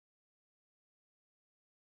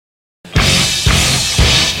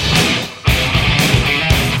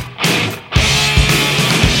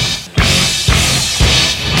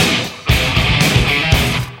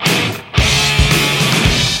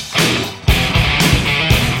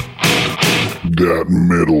That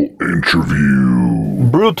Metal Interview.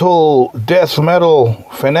 Brutal death metal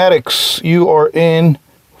fanatics, you are in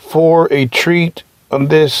for a treat on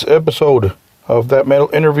this episode of That Metal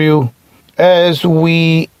Interview, as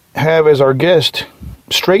we have as our guest,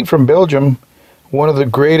 straight from Belgium, one of the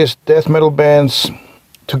greatest death metal bands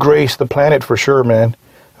to grace the planet for sure, man.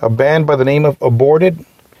 A band by the name of Aborted.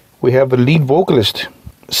 We have the lead vocalist,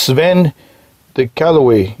 Sven de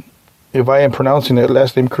Calloway, if I am pronouncing that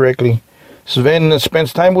last name correctly. Sven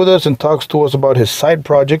spends time with us and talks to us about his side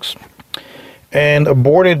projects and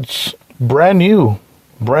Aborted's brand new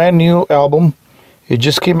album. It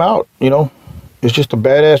just came out, It's just a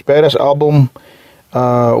badass album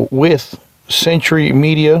with Century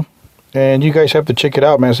Media, and you guys have to check it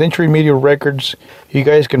out, man. Century Media Records. You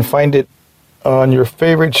guys can find it on your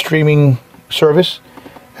favorite streaming service.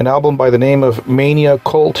 An album by the name of Mania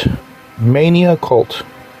Cult.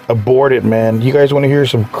 Aborted, man. You guys want to hear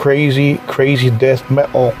some crazy death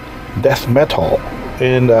metal,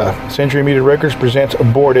 and Century Media Records presents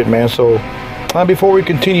Aborted, man. So before we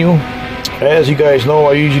continue, as you guys know,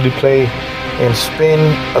 I usually play and spin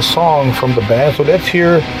a song from the band, so let's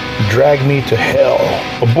hear Drag Me to Hell.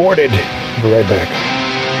 Aborted. Be right back.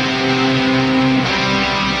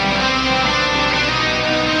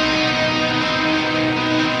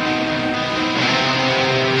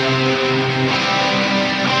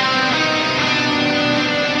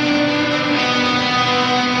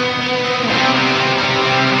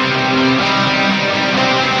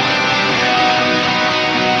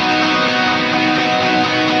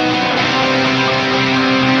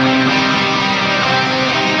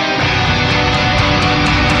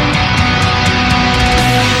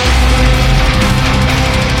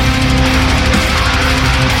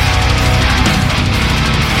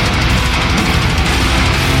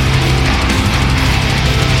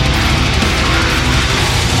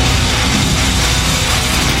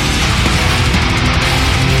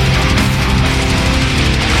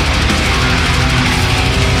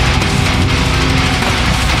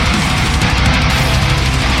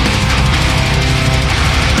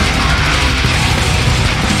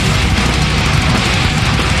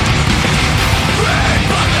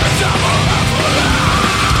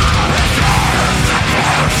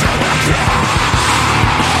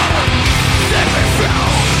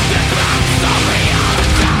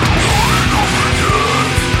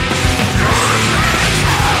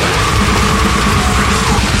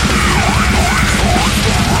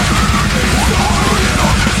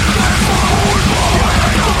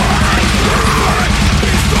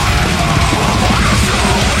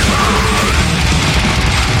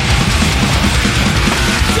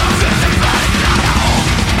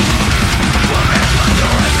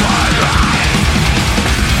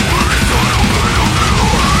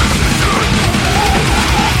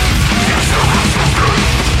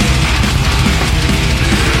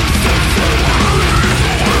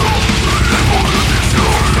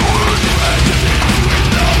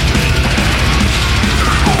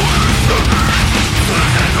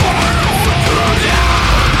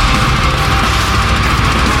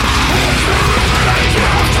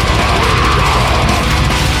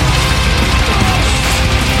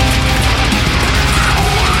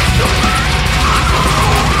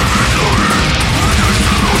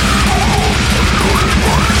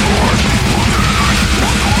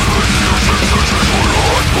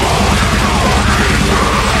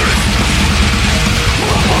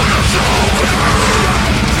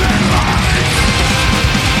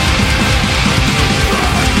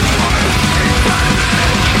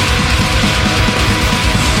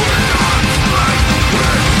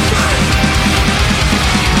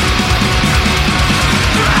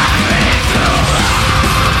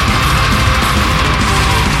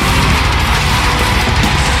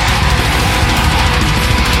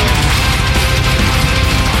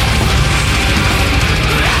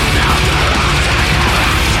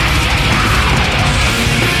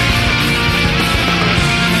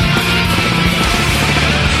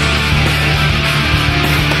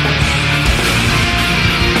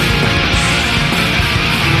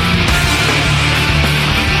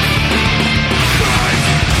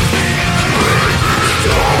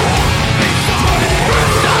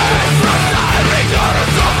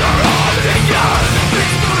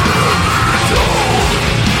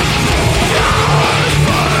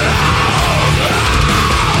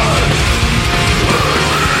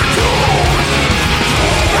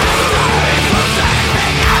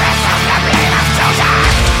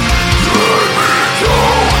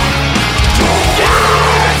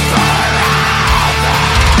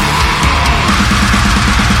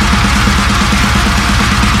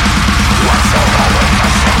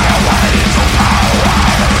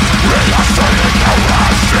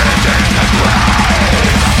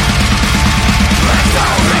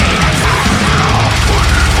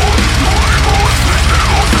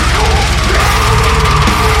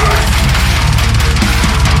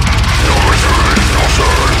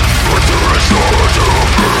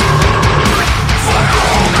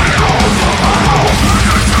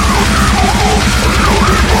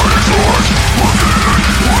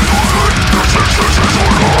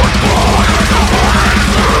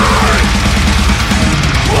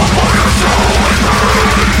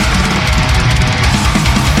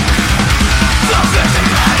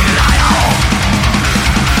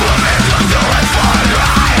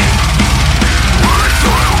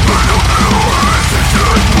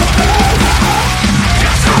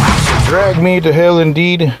 Drag Me to Hell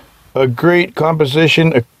indeed. A great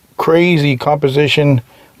composition, a crazy composition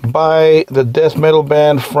by the death metal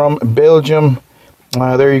band from Belgium.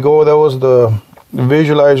 There you go. That was the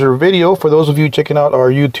visualizer video. For those of you checking out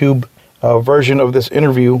our YouTube version of this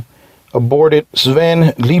interview, Aborted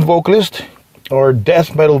Sven, lead vocalist, or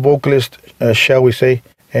death metal vocalist, shall we say.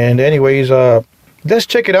 And anyways, let's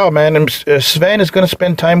check it out, man. And Sven is going to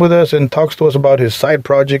spend time with us and talks to us about his side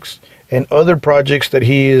projects and other projects that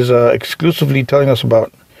he is exclusively telling us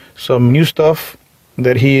about. Some new stuff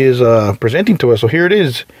that he is presenting to us. So here it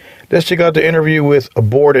is. Let's check out the interview with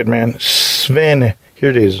Aborted, man. Sven, here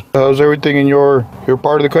it is. How's everything in your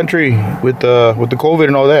part of the country with the COVID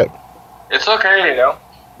and all that? It's okay, you know.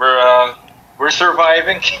 We're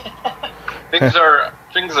surviving. things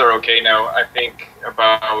are okay now. I think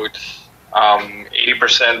about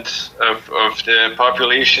 80% of the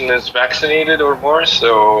population is vaccinated or more,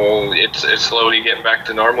 so it's slowly getting back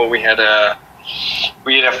to normal. We had a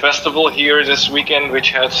festival here this weekend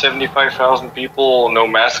which had 75,000 people, no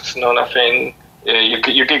masks, no nothing. You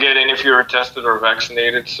could get in if you were tested or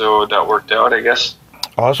vaccinated, so that worked out, I guess.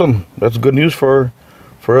 Awesome. That's good news for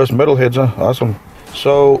us metalheads, huh? Awesome.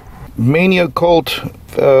 So, Mania Cult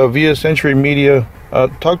via Century Media.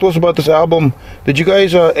 Talk to us about this album. Did you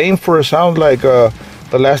guys aim for a sound like the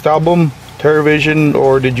last album, TerrorVision,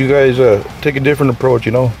 or did you guys take a different approach,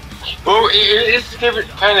 you know? Well, it's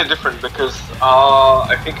kind of different because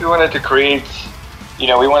I think we wanted to create,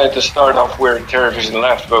 we wanted to start off where TerrorVision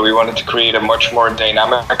left, but we wanted to create a much more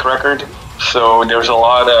dynamic record. So there's a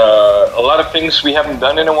lot of things we haven't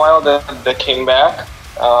done in a while that came back.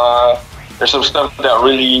 There's some stuff that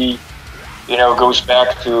really, goes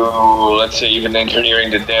back to, let's say, even Engineering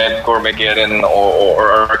the Dead, Gormageddon,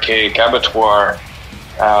 or Archaic Abattoir.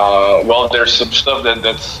 Well, there's some stuff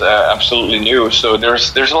that's absolutely new. So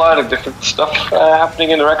there's a lot of different stuff happening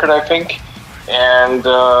in the record, I think. And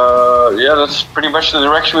that's pretty much the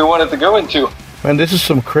direction we wanted to go into. Man, this is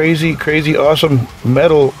some crazy, awesome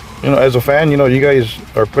metal. As a fan, you guys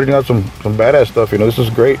are putting out some badass stuff. This is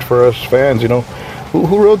great for us fans.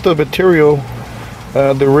 Who wrote the material,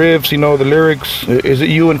 the riffs, the lyrics? Is it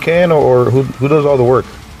you and Ken, or who does all the work?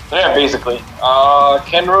 Yeah, basically.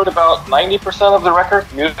 Ken wrote about 90% of the record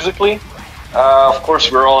musically. Of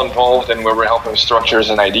course, we're all involved and we're helping structures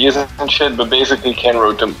and ideas and shit, but basically Ken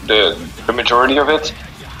wrote the majority of it.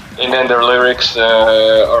 And then their lyrics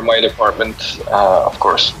are my department, of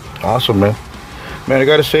course. Awesome, man. Man,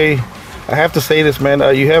 I have to say this, man.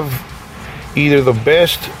 You have either the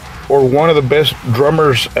best or one of the best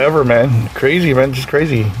drummers ever, man. Crazy, man. Just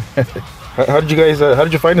crazy. How did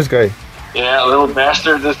you find this guy? Yeah, a little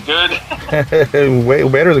bastard is good. Way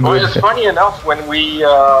better than good. Well, it's funny enough when we...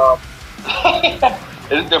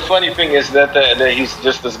 the funny thing is that he's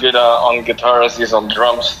just as good on guitar as he's on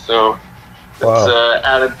drums, so it's an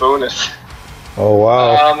added bonus. Oh,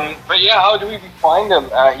 wow. But yeah, how do we find him?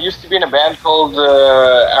 He used to be in a band called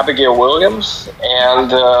Abigail Williams, and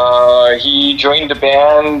he joined the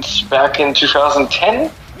band back in 2010,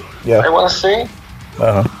 I want to say.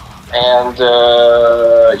 Uh-huh. And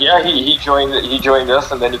he joined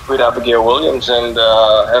us, and then he quit Abigail Williams, and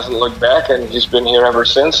hasn't looked back, and he's been here ever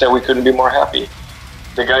since, and we couldn't be more happy.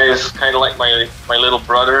 The guy is kind of like my little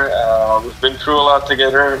brother. We've been through a lot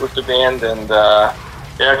together with the band, and I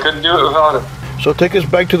couldn't do it without him. So take us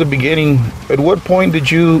back to the beginning. At what point did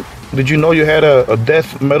you know you had a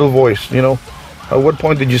death metal voice? At what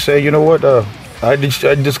point did you say, you know what? I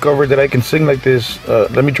discovered that I can sing like this.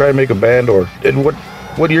 Let me try and make a band. And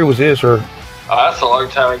what year was this? Or that's a long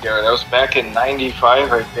time ago. That was back in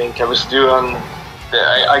 '95, I think. I was doing.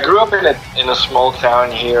 I grew up in a small town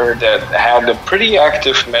here that had a pretty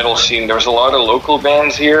active metal scene. There was a lot of local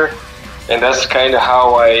bands here, and that's kind of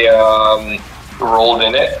how I rolled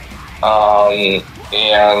in it.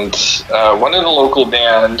 And one of the local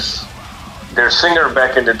bands, their singer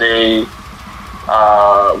back in the day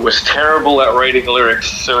was terrible at writing lyrics,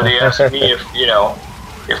 so they asked me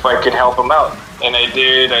if I could help them out, and I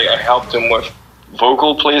did. I helped them with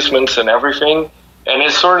vocal placements and everything, and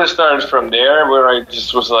it sort of started from there, where I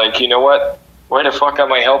just was like, you know what? Why the fuck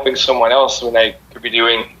am I helping someone else when I could be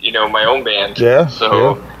doing my own band? Yeah.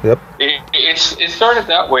 So yep. It started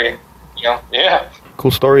that way. Yeah.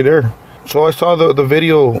 Cool story there. So I saw the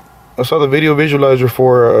video. I saw the video visualizer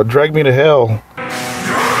for "Drag Me to Hell."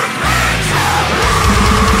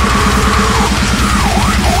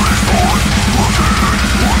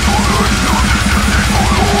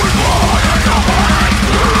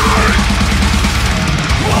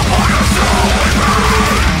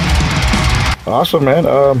 Awesome, man.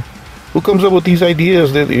 Who comes up with these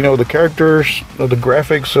ideas? That the characters, the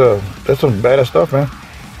graphics. That's some badass stuff, man.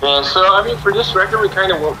 And so, I mean, for this record, we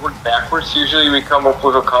kind of work backwards. Usually we come up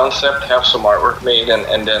with a concept, have some artwork made,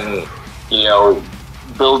 and then, you know,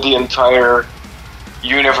 build the entire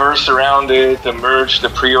universe around it, the merch, the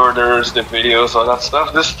pre-orders, the videos, all that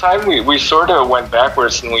stuff. This time we sort of went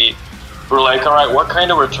backwards and we were like, all right, what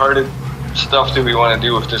kind of retarded stuff do we want to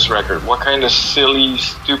do with this record? What kind of silly,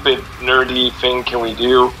 stupid, nerdy thing can we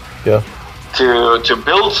do Yeah. to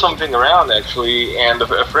build something around, actually? And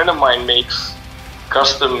a friend of mine makes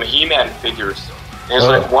custom He-Man figures. And it's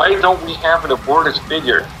like, why don't we have an aborted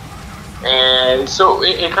figure? And so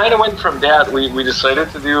it kind of went from that. We decided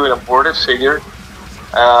to do an aborted figure.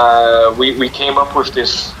 We came up with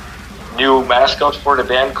this new mascot for the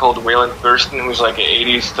band called Wayland Thurston, who's like an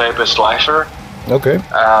 80s type of slasher. Okay.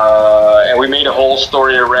 And we made a whole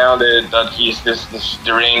story around it, that he's this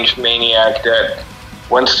deranged maniac that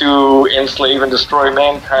wants to enslave and destroy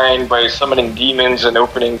mankind by summoning demons and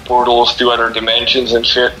opening portals to other dimensions and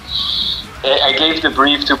shit. I gave the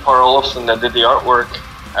brief to Per Olofsson that did the artwork.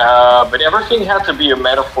 But everything had to be a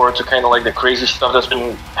metaphor to kind of like the crazy stuff that's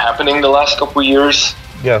been happening the last couple of years.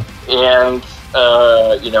 Yeah. And,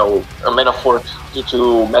 you know, a metaphor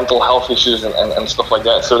to mental health issues and stuff like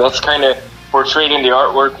that. So that's kind of portrayed in the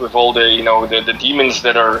artwork with all the, you know, the demons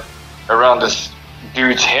that are around this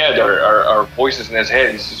dude's head, are voices in his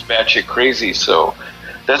head. He's just batshit crazy. So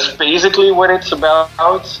that's basically what it's about.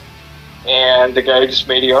 And the guy just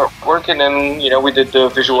made the artwork, and then, you know, we did the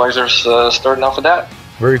visualizers starting off with that.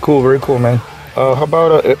 Very cool, man. How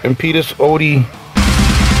about Impetus Odie?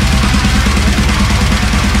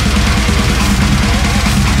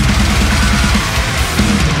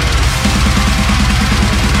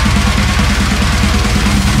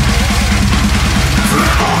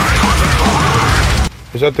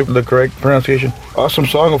 Is that the correct pronunciation? Awesome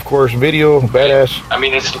song, of course. Video, badass. I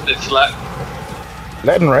mean, it's Latin.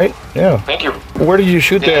 Latin, right? Yeah. Thank you. Where did you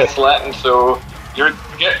shoot Yeah, that? it's Latin, so your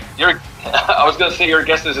I was gonna say your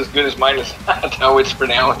guess is as good as mine is. That's how it's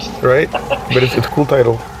pronounced. Right? But it's a cool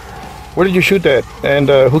title. Where did you shoot that? And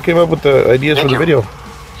who came up with the ideas Thank for the you. video?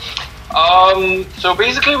 So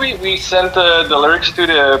basically we sent the lyrics to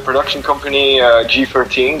the production company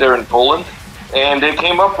G13 there in Poland, and they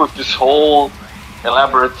came up with this whole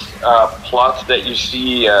elaborate plot that you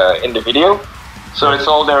see in the video. So it's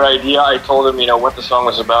all their idea. I told them, you know, what the song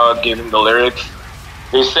was about, gave them the lyrics.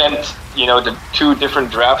 They sent, you know, the two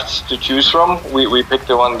different drafts to choose from. We picked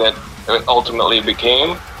the one that ultimately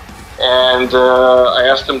became. And I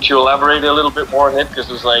asked them to elaborate a little bit more on it, because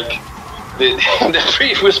it was like, the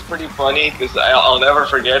brief was pretty funny, because I'll never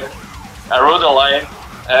forget. I wrote a line,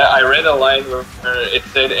 I read a line where it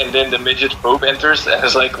said, and then the midget Pope enters, and I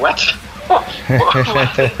was like, what?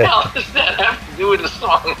 What the hell does that have to do with the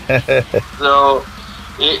song? So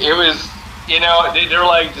it was, you know, they're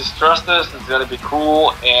like, just trust us, it's gonna be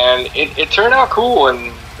cool, and it turned out cool.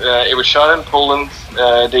 And it was shot in Poland.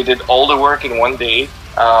 They did all the work in one day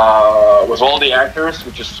with all the actors,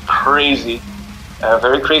 which is crazy,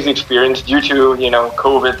 very crazy experience due to, you know,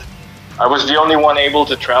 COVID. I was the only one able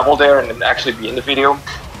to travel there and actually be in the video.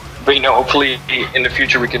 But, you know, hopefully in the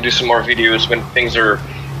future we can do some more videos when things are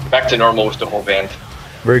back to normal with the whole band.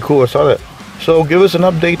 Very cool, I saw that. So give us an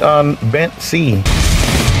update on Bent C.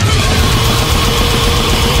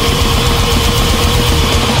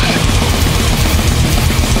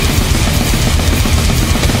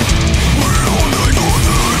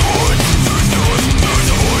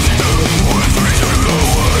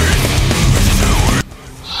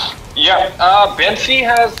 Yeah, Bensi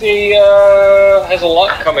has a lot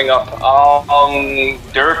coming up.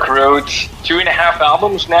 Dirk wrote 2.5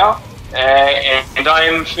 albums now, and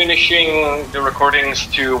I'm finishing the recordings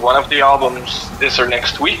to one of the albums this or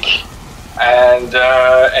next week, and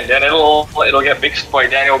then it'll get mixed by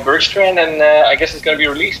Daniel Bergstrand, and I guess it's gonna be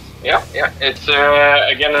released. Yeah, it's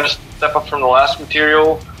again a step up from the last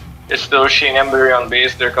material. It's still Shane Embury on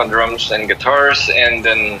bass, Dirk on drums and guitars, and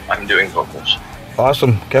then I'm doing vocals.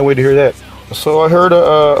 Awesome. Can't wait to hear that. So I heard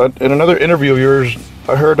in another interview of yours,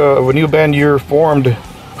 I heard of a new band you formed,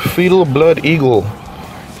 Fetal Blood Eagle.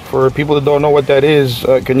 For people that don't know what that is,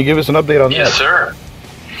 can you give us an update on that? Yes, sir.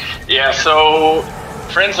 Yeah, so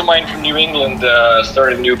friends of mine from New England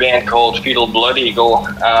started a new band called Fetal Blood Eagle,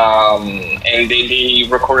 and they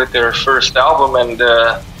recorded their first album, and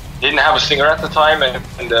didn't have a singer at the time,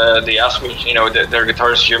 and they asked me, you know, their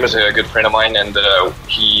guitarist Jim is a good friend of mine, and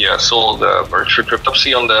he sold merch for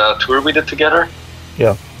Cryptopsy on the tour we did together.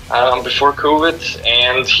 Yeah. Before COVID,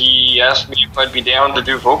 and he asked me if I'd be down to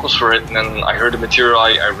do vocals for it, and then I heard the material,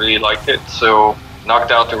 I really liked it, so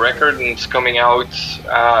knocked out the record, and it's coming out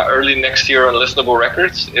early next year on Listenable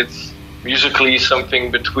Records. It's musically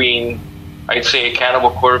something between I'd say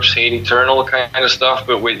Cannibal Corpse, Hate Eternal kind of stuff,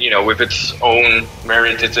 but with its own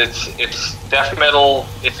merit. It's death metal,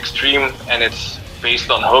 it's extreme, and it's based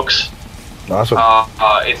on hooks. Awesome.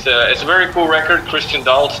 It's a very cool record. Christian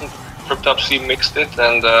Donaldson from Cryptopsy mixed it,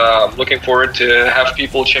 and I'm looking forward to have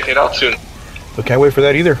people check it out soon. I can't wait for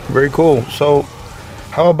that either. Very cool. So,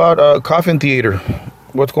 how about Coffin Theater?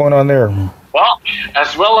 What's going on there?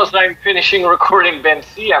 Well as I'm finishing recording Ben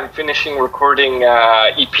C, I'm finishing recording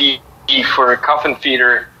EP for Coffin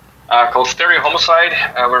Theater called Stereo Homicide.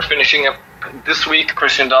 We're finishing up this week.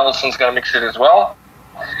 Christian Donaldson's going to mix it as well.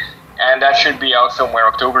 And that should be out somewhere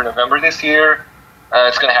October, November this year.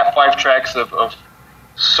 It's going to have 5 tracks of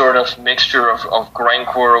sort of mixture of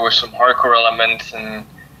grindcore with some hardcore elements, and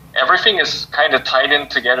everything is kind of tied in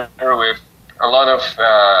together with a lot of,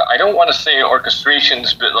 I don't want to say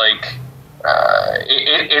orchestrations, but like,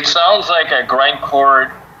 it sounds like a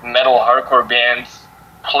grindcore metal hardcore band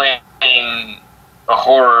playing a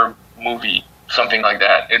horror movie, something like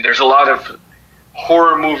that. And there's a lot of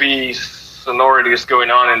horror movie sonorities going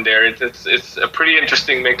on in there. It's a pretty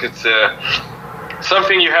interesting mix. It's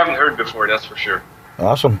something you haven't heard before, that's for sure.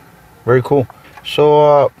 Awesome. Very cool.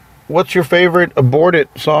 So, what's your favorite Aborted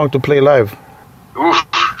song to play live? Oof.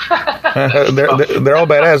 they're all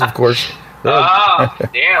badass, of course.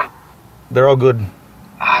 Damn. They're all good.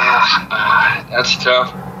 That's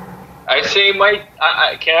tough. I'd say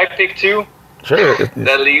can I pick 2? Sure.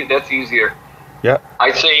 That's easier. Yeah.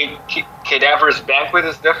 I'd say Cadaver's Banquet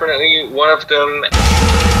is definitely one of them.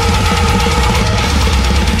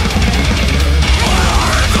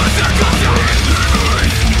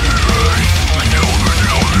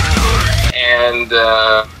 And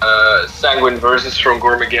Sanguine Verses from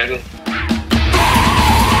Gormageddon.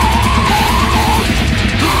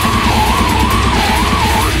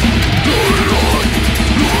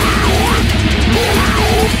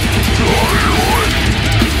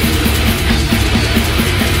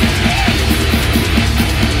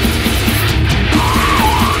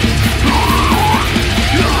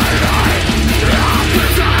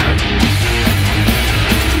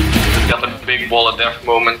 Wall of Death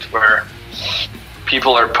moment where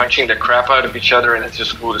people are punching the crap out of each other, and it's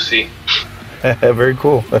just cool to see. Very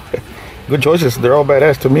cool. Good choices. They're all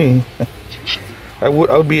badass to me. I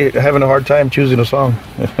would be having a hard time choosing a song.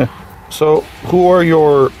 So, who are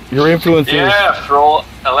your influences? Yeah, for all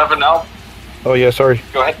 11 albums. Oh yeah, sorry.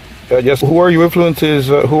 Go ahead. Yes. Who are your influences?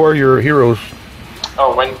 Who are your heroes?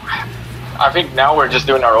 Oh, I think now we're just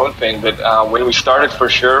doing our own thing, but when we started, for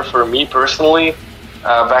sure, for me personally.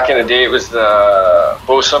 Back in the day, it was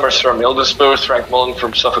Bo Summers from Ill Disposed, Frank Mullen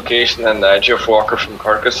from Suffocation, and Jeff Walker from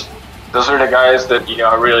Carcass. Those are the guys that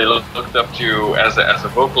I really looked up to as a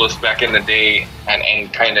vocalist back in the day,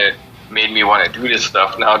 and kind of made me want to do this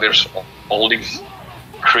stuff. Now there's all these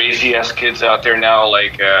crazy ass kids out there now,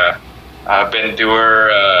 like Ben Dewar,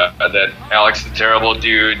 that Alex the Terrible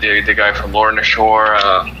dude, the guy from Lorna Shore,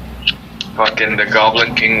 fucking the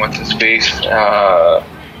Goblin King, what's his face?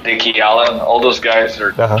 Dickie Allen, all those guys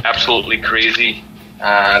are absolutely crazy.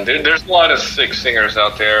 There's a lot of sick singers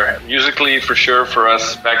out there. Musically, for sure, for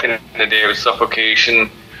us, back in the day, it was Suffocation,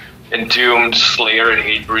 Entombed, Slayer,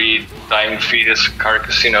 Hatebreed, Dying Fetus,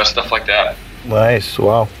 Carcass, stuff like that. Nice,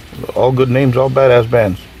 wow. All good names, all badass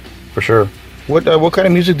bands, for sure. What kind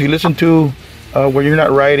of music do you listen to when you're not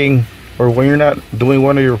writing or when you're not doing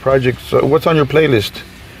one of your projects? What's on your playlist?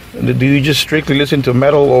 Do you just strictly listen to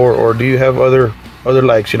metal, or do you have other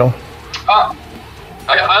likes,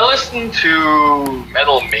 I listen to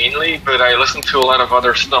metal mainly, but I listen to a lot of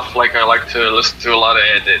other stuff. Like I like to listen to a lot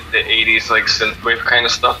of the 80s, like synthwave kind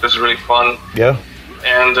of stuff is really fun. Yeah.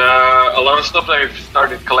 And a lot of stuff that I've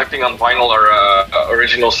started collecting on vinyl are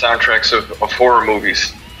original soundtracks of horror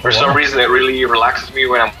movies. For some reason, it really relaxes me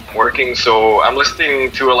when I'm working, so I'm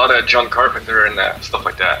listening to a lot of John Carpenter and stuff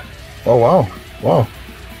like that. Oh, wow.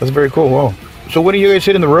 That's very cool, wow. So when do you guys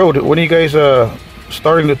hit in the road? When are you guys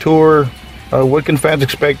starting the tour? What can fans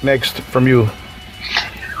expect next from you?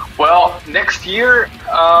 Well, next year,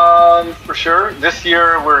 for sure. This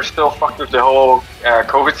year, we're still fucked with the whole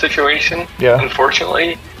COVID situation,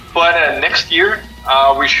 unfortunately. But next year,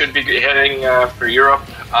 we should be heading for Europe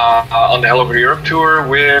on the Hell Over Europe tour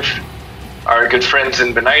with our good friends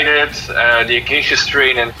in Benighted, the Acacia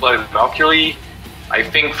Strain, and Flooded Valkyrie. I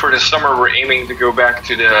think for the summer, we're aiming to go back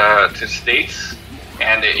to the States.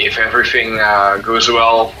 And if everything goes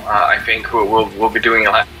well, I think we'll be doing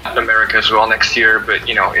Latin America as well next year. But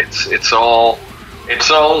it's all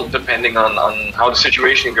depending on how the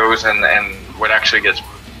situation goes and what actually gets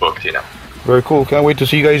booked. Very cool. Can't wait to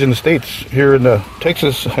see you guys in the States here in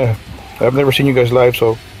Texas. I've never seen you guys live,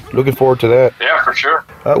 so Looking forward to that. Yeah, for sure.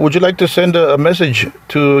 Would you like to send a message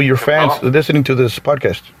to your fans listening to this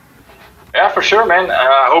podcast? Yeah, for sure, man.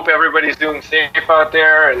 I hope everybody's doing safe out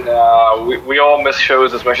there, and we all miss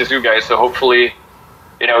shows as much as you guys. So hopefully,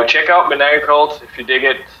 check out Midnight Cult if you dig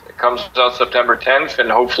it. It comes out September 10th, and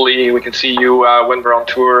hopefully we can see you when we're on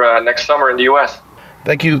tour next summer in the U.S.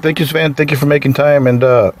 Thank you, Sven. Thank you for making time, and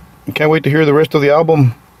can't wait to hear the rest of the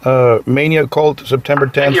album. Mania Cult, September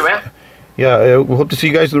 10th. Thank you, man. Yeah, we hope to see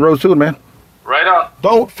you guys on the road soon, man. Right on.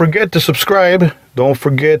 Don't forget to subscribe. Don't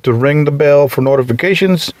forget to ring the bell for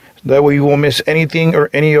notifications. That way you won't miss anything or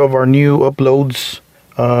any of our new uploads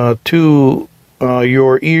to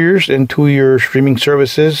your ears and to your streaming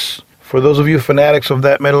services. For those of you fanatics of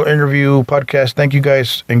That Metal Interview podcast, thank you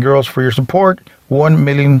guys and girls for your support. 1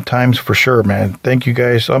 million times for sure, man. Thank you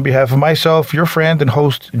guys. On behalf of myself, your friend and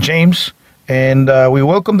host, James. And we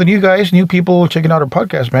welcome the new people checking out our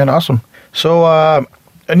podcast, man. Awesome. So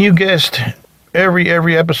a new guest every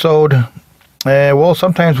episode. Well,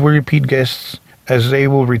 sometimes we repeat guests as they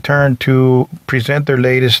will return to present their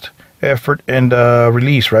latest effort and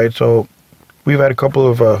release, right? So we've had a couple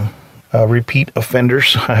of repeat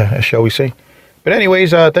offenders, shall we say. But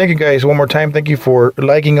anyways, thank you guys one more time. Thank you for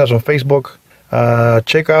liking us on Facebook.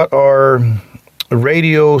 Check out our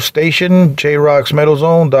radio station,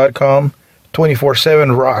 jrocksmetalzone.com,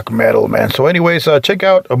 24/7 rock metal, man. So anyways, check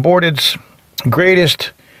out Aborted's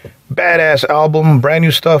greatest badass album, brand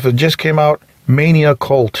new stuff. It just came out, Mania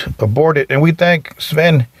Cult, Aborted. And we thank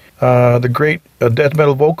Sven, the great death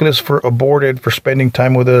metal vocalist for Aborted, for spending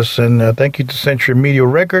time with us. And thank you to Century Media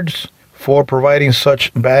Records for providing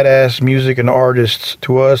such badass music and artists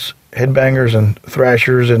to us, headbangers and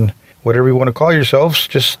thrashers and whatever you want to call yourselves,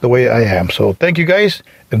 just the way I am. So thank you guys,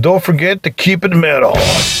 and don't forget to keep it metal.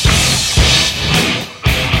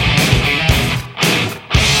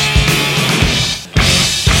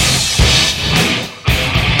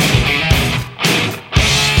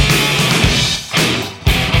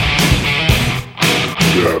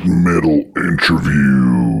 That Metal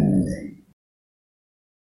Interview.